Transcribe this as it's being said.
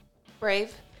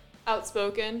brave,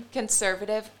 outspoken,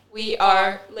 conservative. We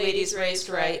are Ladies Raised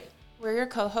Right. We're your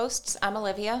co-hosts. I'm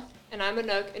Olivia. And I'm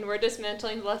Anouk, and we're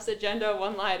dismantling the left's agenda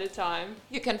one lie at a time.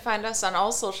 You can find us on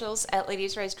all socials at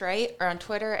Ladies Raised Right or on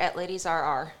Twitter at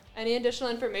LadiesRR. Any additional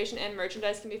information and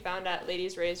merchandise can be found at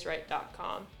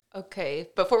ladiesraisedright.com. Okay,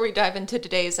 before we dive into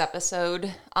today's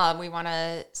episode, we want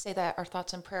to say that our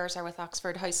thoughts and prayers are with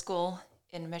Oxford High School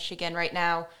in Michigan right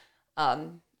now,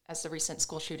 as the recent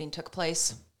school shooting took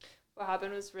place. What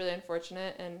happened was really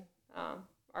unfortunate, and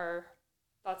our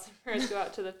thoughts and prayers go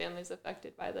out to the families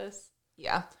affected by this.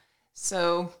 Yeah.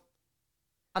 So,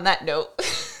 on that note,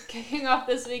 kicking off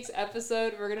this week's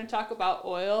episode, we're going to talk about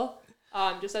oil,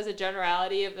 just as a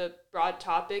generality of a broad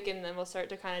topic, and then we'll start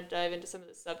to kind of dive into some of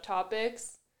the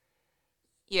subtopics.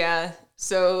 Yeah,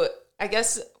 so I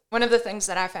guess one of the things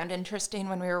that I found interesting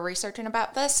when we were researching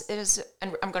about this is,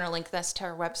 and I'm going to link this to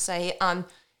our website,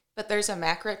 but there's a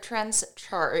macro trends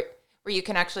chart where you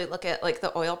can actually look at like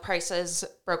the oil prices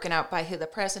broken out by who the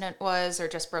president was or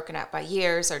just broken out by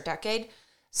years or decade.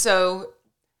 So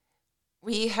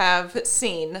we have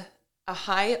seen a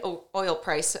high oil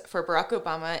price for Barack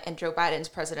Obama and Joe Biden's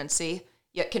presidency,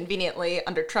 yet conveniently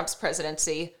under Trump's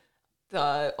presidency,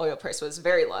 the oil price was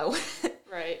very low.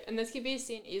 Right, and this can be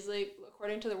seen easily.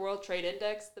 According to the World Trade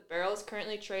Index, the barrel is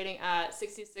currently trading at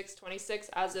 $66.26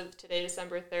 as of today,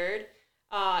 December 3rd.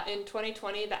 In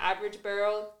 2020, the average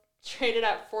barrel traded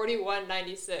at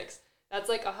 $41.96. That's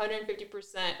like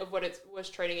 150% of what it was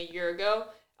trading a year ago.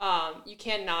 You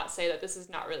cannot say that this is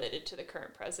not related to the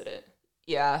current president.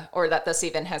 Yeah, or that this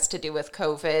even has to do with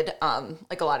COVID.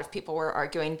 Like a lot of people were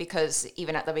arguing, because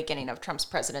even at the beginning of Trump's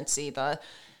presidency, the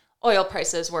oil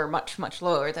prices were much, much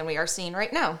lower than we are seeing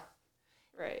right now.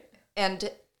 Right. And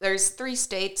there's 3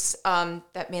 states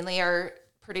that mainly are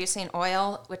producing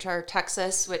oil, which are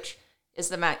Texas, which is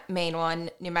the main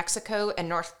one, New Mexico, and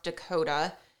North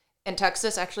Dakota. And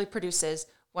Texas actually produces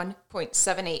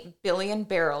 1.78 billion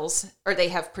barrels, or they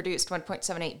have produced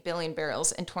 1.78 billion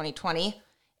barrels in 2020.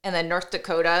 And then North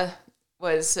Dakota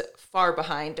was far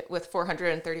behind with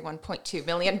 431.2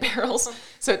 million barrels.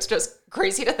 So it's just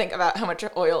crazy to think about how much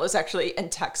oil is actually in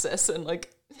Texas and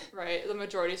like... Right, the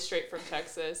majority is straight from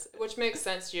Texas, which makes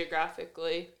sense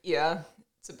geographically. Yeah,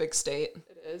 it's a big state.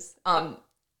 It is. And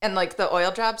like the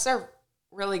oil jobs are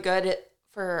really good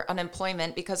for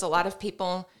unemployment, because a lot of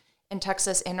people in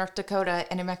Texas and North Dakota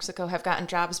and New Mexico have gotten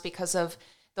jobs because of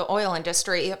the oil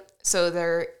industry. So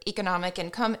their economic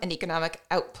income and economic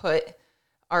output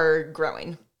are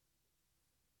growing.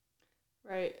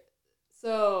 Right.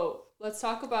 So let's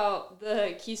talk about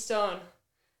the Keystone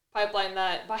pipeline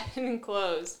that Biden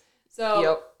closed.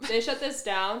 So They shut this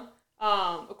down.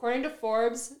 According to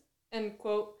Forbes, and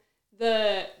quote,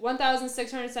 the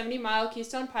 1,670-mile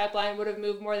Keystone pipeline would have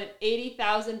moved more than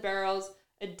 80,000 barrels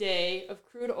a day of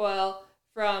crude oil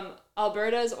from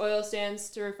Alberta's oil sands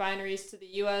to refineries to the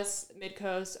U.S.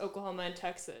 Midcoast, Oklahoma, and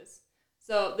Texas.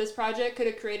 So this project could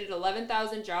have created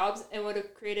 11,000 jobs and would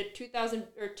have created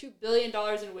 $2 billion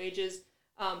in wages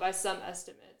by some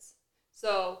estimates.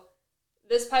 So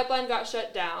this pipeline got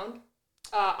shut down.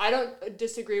 I don't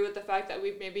disagree with the fact that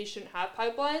we maybe shouldn't have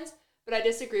pipelines, but I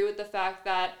disagree with the fact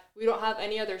that we don't have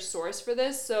any other source for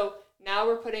this. So now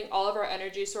we're putting all of our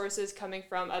energy sources coming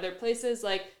from other places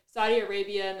like Saudi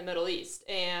Arabia and the Middle East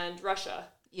and Russia.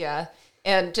 Yeah.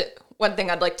 And one thing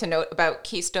I'd like to note about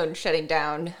Keystone shutting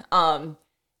down, I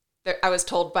was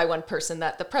told by one person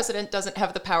that the president doesn't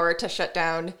have the power to shut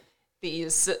down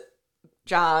these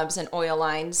jobs and oil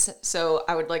lines. So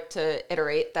I would like to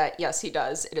iterate that, yes, he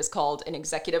does. It is called an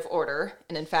executive order.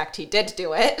 And in fact, he did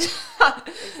do it.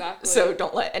 Exactly. So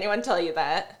don't let anyone tell you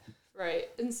that. Right.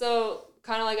 And so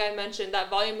kind of like I mentioned,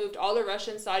 that volume moved all to Russia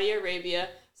and Saudi Arabia.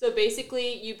 So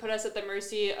basically, you put us at the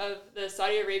mercy of the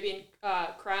Saudi Arabian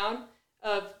crown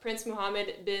of Prince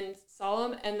Mohammed bin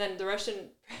Salman, and then the Russian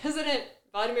President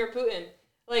Vladimir Putin.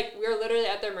 Like, we're literally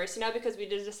at their mercy now because we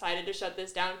just decided to shut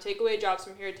this down, take away jobs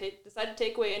from here, decided to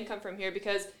take away income from here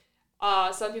because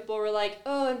some people were like,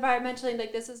 oh, environmentally,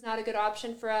 like, this is not a good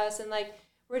option for us, and, like,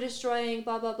 we're destroying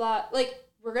blah, blah, blah. Like,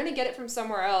 we're going to get it from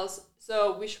somewhere else,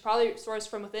 so we should probably source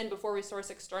from within before we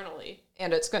source externally.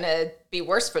 And it's going to be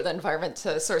worse for the environment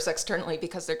to source externally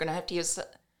because they're going to have to use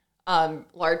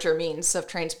larger means of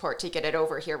transport to get it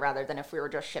over here rather than if we were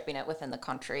just shipping it within the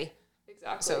country.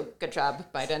 Exactly. So good job,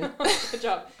 Biden. Good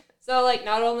job. So, like,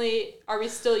 not only are we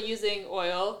still using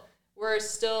oil, we're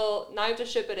still not have to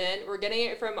ship it in. We're getting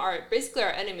it from basically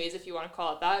our enemies, if you want to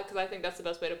call it that, because I think that's the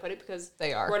best way to put it, because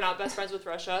they are. We're not best friends with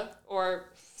Russia or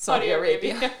Saudi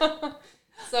Arabia.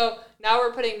 So now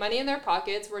we're putting money in their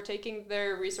pockets. We're taking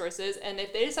their resources, and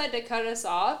if they decide to cut us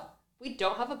off, we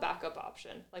don't have a backup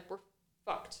option. Like, we're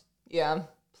fucked. Yeah.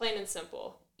 Plain and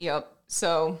simple. Yep.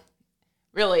 So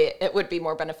really, it would be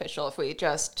more beneficial if we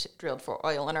just drilled for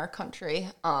oil in our country.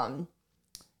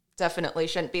 Definitely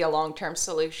shouldn't be a long-term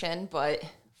solution, but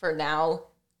for now,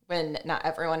 when not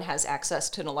everyone has access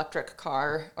to an electric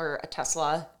car or a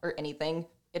Tesla or anything,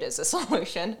 it is a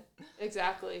solution.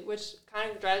 Exactly, which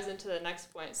kind of drives into the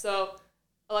next point. So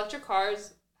electric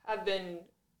cars have been,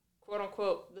 quote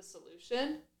unquote, the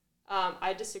solution.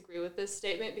 I disagree with this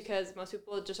statement because most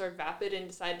people just are vapid and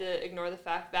decide to ignore the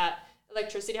fact that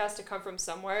electricity has to come from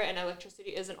somewhere and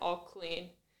electricity isn't all clean.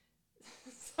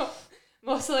 So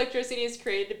most electricity is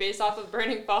created based off of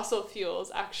burning fossil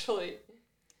fuels, actually.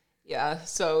 Yeah,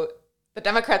 so the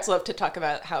Democrats love to talk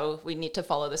about how we need to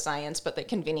follow the science, but they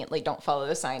conveniently don't follow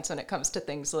the science when it comes to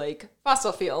things like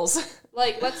fossil fuels.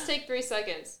 Like, let's take 3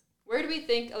 seconds. Where do we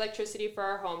think electricity for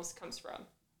our homes comes from?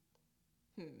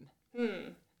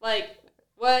 Like,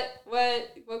 what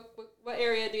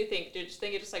area do you think? Do you just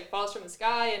think it just like falls from the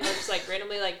sky and we're just like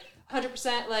randomly like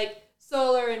 100% like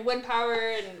solar and wind power,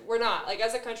 and we're not. Like,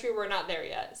 as a country, we're not there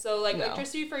yet. So like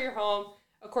electricity for your home,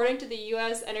 according to the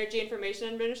U.S. Energy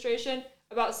Information Administration,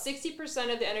 about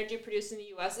 60% of the energy produced in the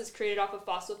U.S. is created off of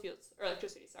fossil fuels, or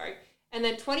electricity, sorry. And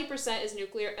then 20% is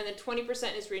nuclear, and then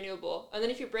 20% is renewable. And then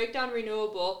if you break down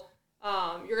renewable,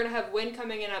 you're going to have wind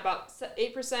coming in at about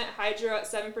 8%, hydro at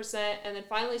 7%, and then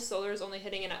finally solar is only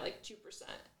hitting in at like 2%.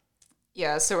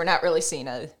 Yeah, so we're not really seeing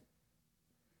a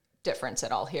difference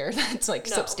at all here. That's like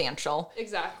substantial.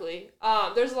 Exactly.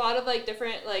 There's a lot of like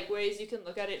different like ways you can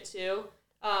look at it too.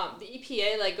 The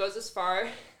EPA like goes as far,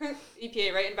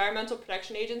 EPA, right? Environmental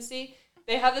Protection Agency.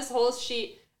 They have this whole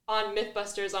sheet on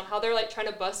Mythbusters on how they're like trying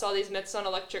to bust all these myths on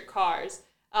electric cars.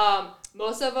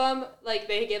 Most of them, like,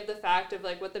 they give the fact of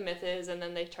like what the myth is, and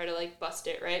then they try to like bust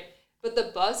it, right? But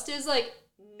the bust is like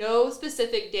no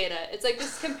specific data. It's like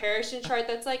this comparison chart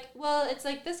that's like, well, it's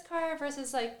like this car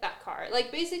versus like that car.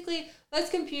 Like, basically, let's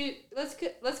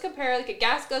compare like a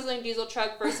gas guzzling diesel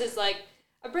truck versus like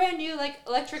a brand new like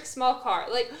electric small car.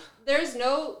 Like, there's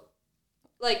no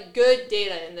like good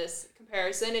data in this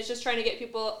comparison. It's just trying to get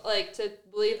people like to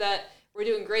believe that we're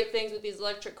doing great things with these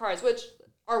electric cars, which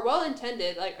are well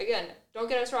intended. Like, again, don't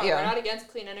get us wrong. Yeah. We're not against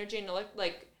clean energy and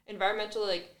like environmental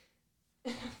like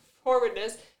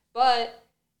forwardness, but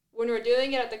when we're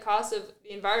doing it at the cost of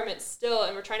the environment still,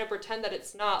 and we're trying to pretend that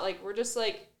it's not, like, we're just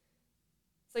like,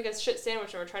 it's like a shit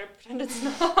sandwich and we're trying to pretend it's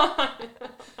not.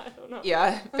 I don't know.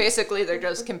 Yeah, basically they're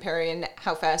just comparing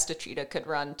how fast a cheetah could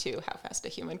run to how fast a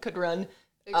human could run.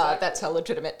 Exactly. That's how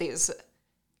legitimate these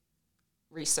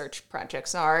research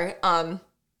projects are.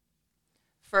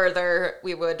 Further,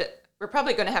 we're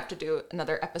probably going to have to do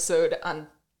another episode on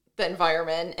the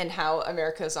environment and how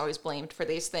America is always blamed for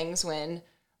these things when,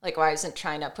 like, why isn't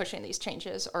China pushing these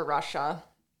changes, or Russia?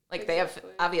 Like,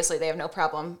 exactly. they have no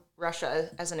problem. Russia,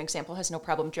 as an example, has no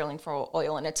problem drilling for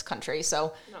oil in its country.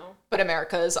 So, no. But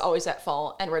America is always at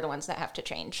fault, and we're the ones that have to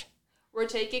change. We're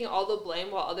taking all the blame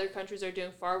while other countries are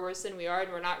doing far worse than we are,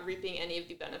 and we're not reaping any of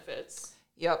the benefits.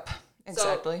 Yep,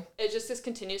 exactly. So it just is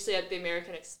continuously at the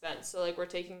American expense. So, like, we're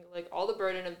taking, like, all the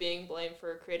burden of being blamed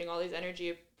for creating all these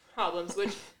energy problems,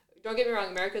 which, don't get me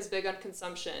wrong, America's big on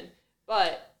consumption,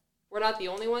 but we're not the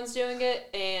only ones doing it,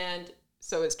 and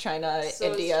so is China,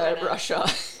 India, Russia.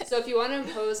 So if you want to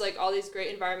impose, like, all these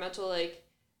great environmental, like,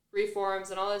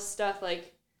 reforms and all this stuff,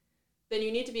 like, then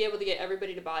you need to be able to get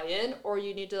everybody to buy in, or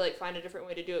you need to, like, find a different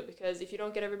way to do it. Because if you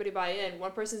don't get everybody to buy in,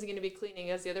 one person's going to be cleaning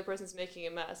as the other person's making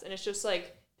a mess. And it's just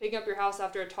like picking up your house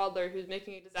after a toddler who's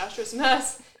making a disastrous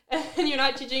mess, and you're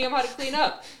not teaching them how to clean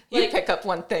up. Like, you pick up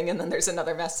one thing and then there's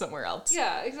another mess somewhere else.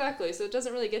 Yeah, exactly. So it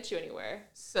doesn't really get you anywhere.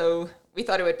 So we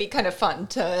thought it would be kind of fun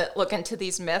to look into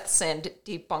these myths and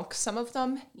debunk some of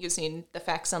them using the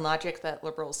facts and logic that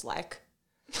liberals lack.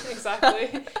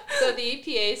 Exactly. So the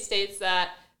EPA states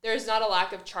that there's not a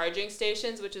lack of charging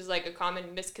stations, which is like a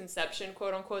common misconception,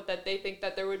 quote unquote, that they think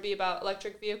that there would be about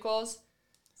electric vehicles.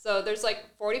 So there's like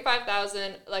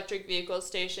 45,000 electric vehicle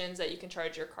stations that you can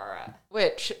charge your car at.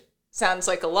 Which sounds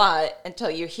like a lot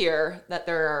until you hear that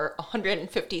there are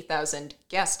 150,000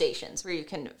 gas stations where you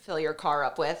can fill your car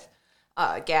up with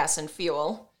gas and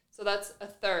fuel. So that's a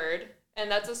third. And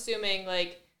that's assuming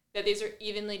like that these are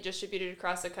evenly distributed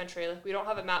across the country. Like, we don't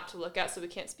have a map to look at, so we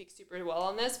can't speak super well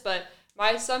on this. But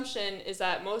my assumption is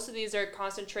that most of these are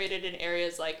concentrated in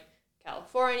areas like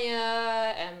California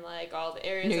and like all the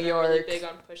areas that are really big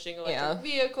on pushing electric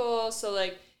vehicles. So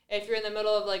like if you're in the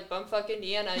middle of like bumfuck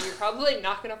Indiana, you're probably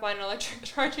not going to find an electric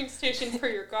charging station for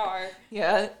your car.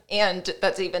 Yeah, and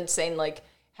that's even saying like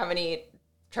how many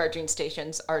charging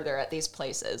stations are there at these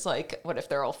places? Like, what if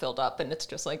they're all filled up and it's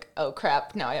just like, oh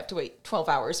crap, now I have to wait 12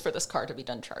 hours for this car to be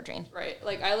done charging. Right.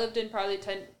 Like, I lived in probably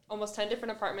almost 10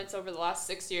 different apartments over the last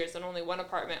 6 years, and only one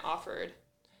apartment offered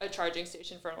a charging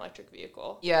station for an electric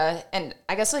vehicle. Yeah, and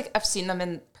I guess, like, I've seen them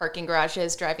in parking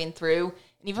garages driving through,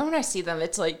 and even when I see them,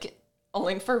 it's like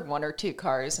only for 1 or 2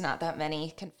 cars, not that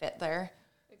many can fit there.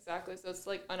 Exactly, so it's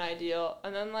like unideal.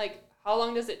 And then, like, how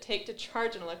long does it take to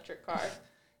charge an electric car?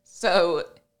 So,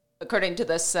 according to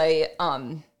this site,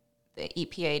 the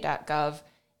EPA.gov,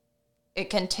 it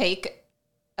can take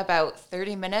about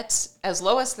 30 minutes, as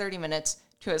low as 30 minutes,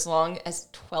 to as long as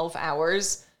 12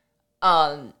 hours.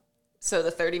 So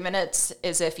the 30 minutes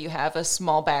is if you have a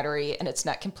small battery and it's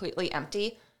not completely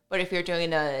empty. But if you're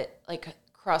doing a like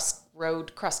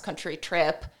cross-country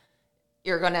trip,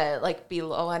 you're gonna like be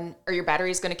low on, or your battery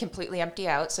is gonna completely empty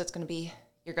out. So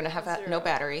you're gonna have no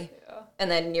battery, and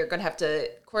then you're gonna have to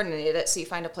coordinate it. So you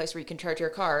find a place where you can charge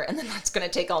your car, and then that's gonna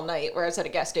take all night. Whereas at a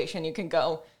gas station, you can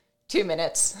go 2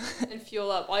 minutes and fuel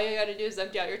up. All you got to do is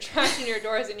empty out your trash and your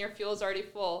doors, and your fuel's already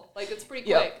full. Like, it's pretty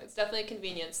quick. Yep. It's definitely a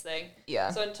convenience thing. Yeah.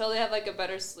 So until they have like a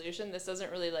better solution, this doesn't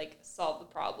really like solve the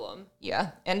problem.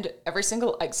 Yeah, and every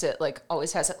single exit like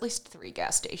always has at least 3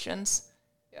 gas stations.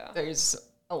 Yeah. There's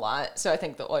a lot. So I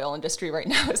think the oil industry right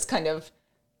now is kind of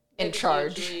in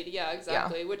charge. Yeah,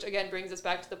 exactly. Yeah. Which again brings us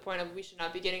back to the point of we should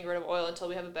not be getting rid of oil until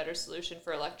we have a better solution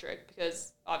for electric,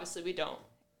 because obviously we don't.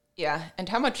 Yeah, and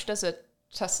how much does a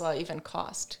Tesla even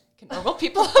cost? Can normal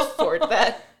people afford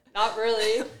that? Not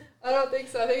really. I don't think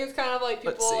so. I think it's kind of like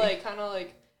people like kind of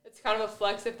like it's kind of a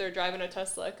flex if they're driving a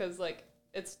Tesla, because like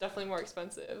it's definitely more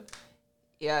expensive.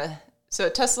 Yeah. So a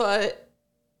Tesla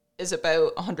is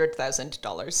about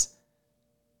 $100,000.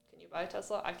 Can you buy a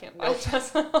Tesla? I can't buy a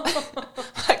Tesla.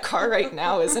 My car right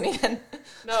now isn't even.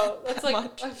 No, that's like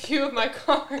much. A few of my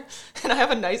cars. And I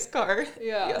have a nice car.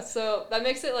 Yeah. So that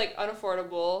makes it like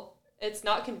unaffordable. It's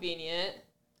not convenient.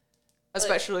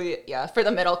 Especially, for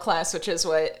the middle class, which is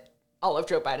what all of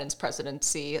Joe Biden's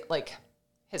presidency, like,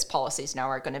 his policies now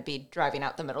are going to be driving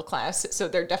out the middle class. So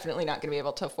they're definitely not going to be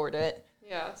able to afford it.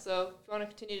 Yeah, so if you want to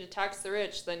continue to tax the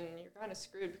rich, then you're kind of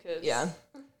screwed because... Yeah,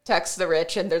 tax the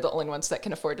rich, and they're the only ones that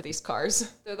can afford these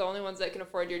cars. They're the only ones that can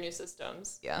afford your new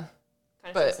systems. Yeah.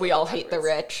 But we all hate the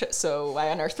rich, so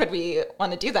why on earth would we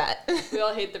want to do that? We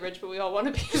all hate the rich, but we all want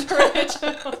to be the rich.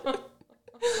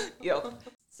 Yep.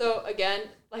 So again,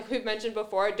 like we've mentioned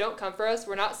before, don't come for us.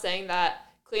 We're not saying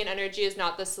that clean energy is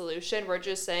not the solution. We're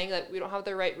just saying that we don't have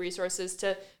the right resources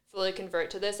to fully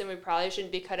convert to this, and we probably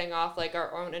shouldn't be cutting off like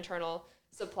our own internal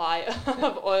supply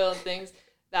of oil and things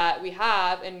that we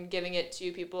have and giving it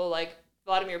to people like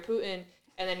Vladimir Putin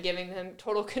and then giving them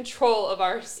total control of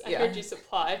our energy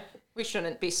supply. We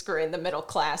shouldn't be screwing the middle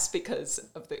class because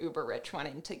of the uber rich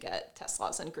wanting to get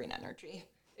Teslas and green energy.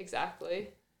 Exactly.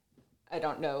 I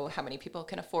don't know how many people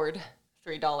can afford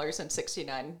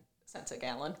 $3.69 a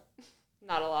gallon.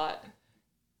 Not a lot.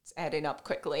 It's adding up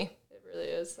quickly. It really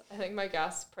is. I think my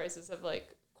gas prices have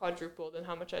like quadrupled in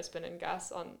how much I spend in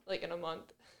gas on like in a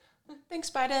month. Thanks,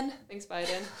 Biden. Thanks,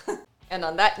 Biden. And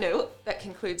on that note, that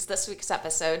concludes this week's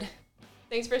episode.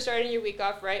 Thanks for starting your week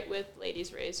off right with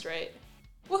Ladies Raised Right.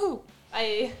 Woohoo!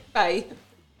 Bye. Bye.